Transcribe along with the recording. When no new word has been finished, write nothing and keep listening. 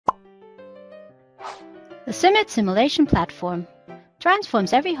The SIMIT Simulation Platform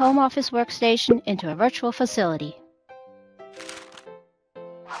transforms every home office workstation into a virtual facility.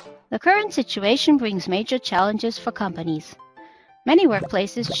 The current situation brings major challenges for companies. Many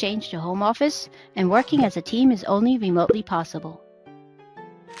workplaces change to home office, and working as a team is only remotely possible.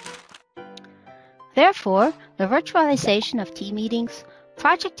 Therefore, the virtualization of team meetings,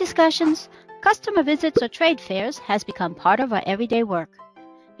 project discussions, customer visits, or trade fairs has become part of our everyday work.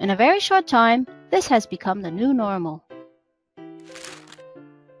 In a very short time, this has become the new normal.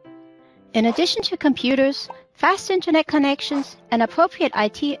 In addition to computers, fast internet connections, and appropriate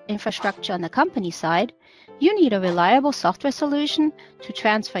IT infrastructure on the company side, you need a reliable software solution to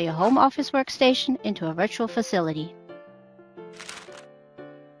transfer your home office workstation into a virtual facility.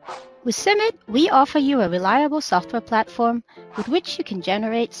 With SIMIT, we offer you a reliable software platform with which you can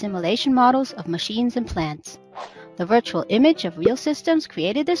generate simulation models of machines and plants. The virtual image of real systems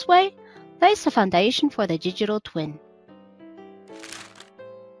created this way lays the foundation for the digital twin.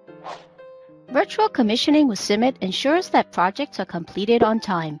 Virtual commissioning with SIMIT ensures that projects are completed on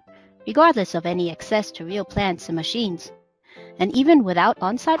time, regardless of any access to real plants and machines. And even without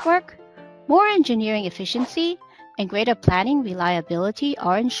on-site work, more engineering efficiency and greater planning reliability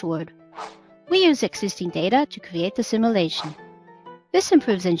are ensured. We use existing data to create the simulation. This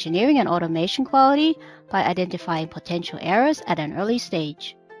improves engineering and automation quality by identifying potential errors at an early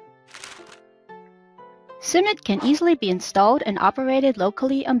stage. SIMIT can easily be installed and operated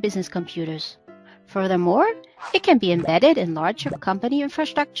locally on business computers. Furthermore, it can be embedded in larger company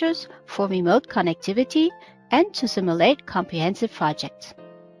infrastructures for remote connectivity and to simulate comprehensive projects.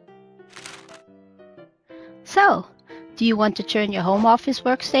 So, do you want to turn your home office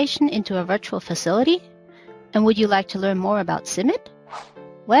workstation into a virtual facility? And would you like to learn more about SIMIT?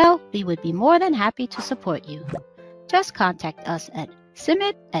 Well, we would be more than happy to support you. Just contact us at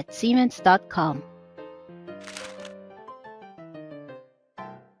simit@siemens.com.